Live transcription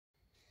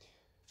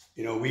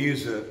You know, we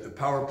use the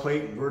power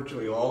plate in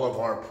virtually all of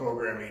our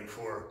programming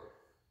for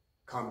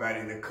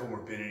combating the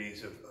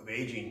comorbidities of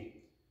aging.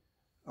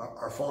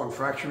 Our fall and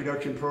fracture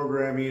reduction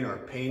programming, our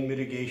pain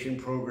mitigation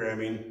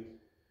programming,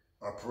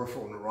 our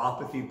peripheral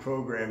neuropathy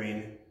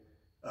programming,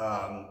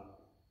 our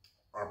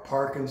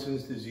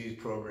Parkinson's disease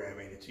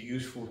programming. It's a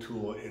useful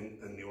tool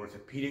in the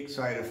orthopedic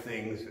side of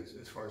things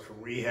as far as from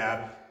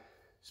rehab,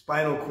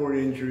 spinal cord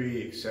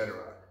injury, etc.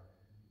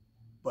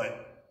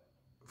 But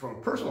from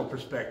a personal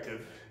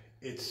perspective,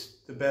 it's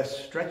the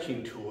best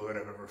stretching tool that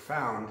I've ever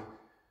found.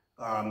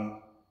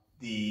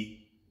 The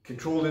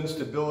controlled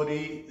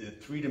instability, the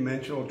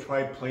three-dimensional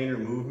triplanar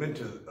movement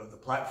of the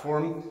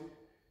platform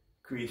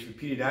creates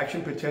repeated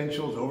action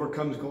potentials,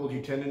 overcomes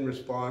Golgi tendon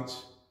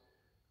response,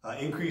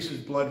 increases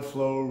blood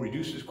flow,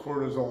 reduces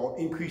cortisol,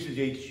 increases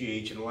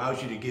HGH, and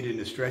allows you to get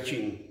into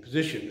stretching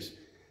positions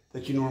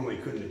that you normally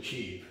couldn't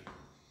achieve.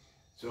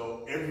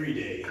 So every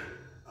day,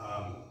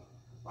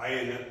 I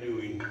end up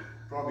doing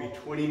probably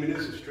 20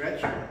 minutes of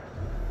stretch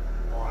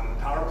on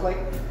power plate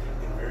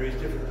in various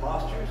different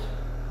postures,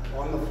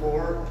 on the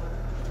floor,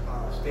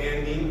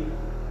 standing.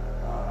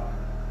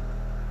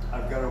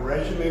 I've got a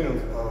regimen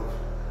of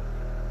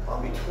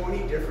probably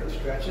 20 different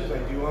stretches I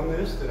do on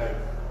this that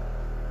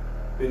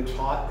I've been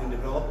taught and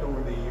developed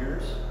over the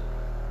years.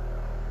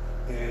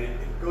 And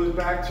it goes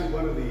back to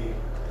one of the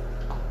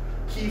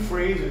key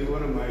phrases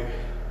one of my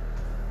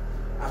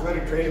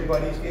athletic training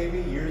buddies gave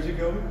me years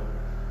ago,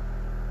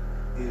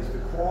 is the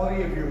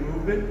quality of your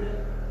movement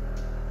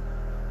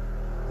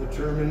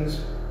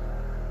determines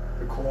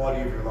the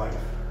quality of your life.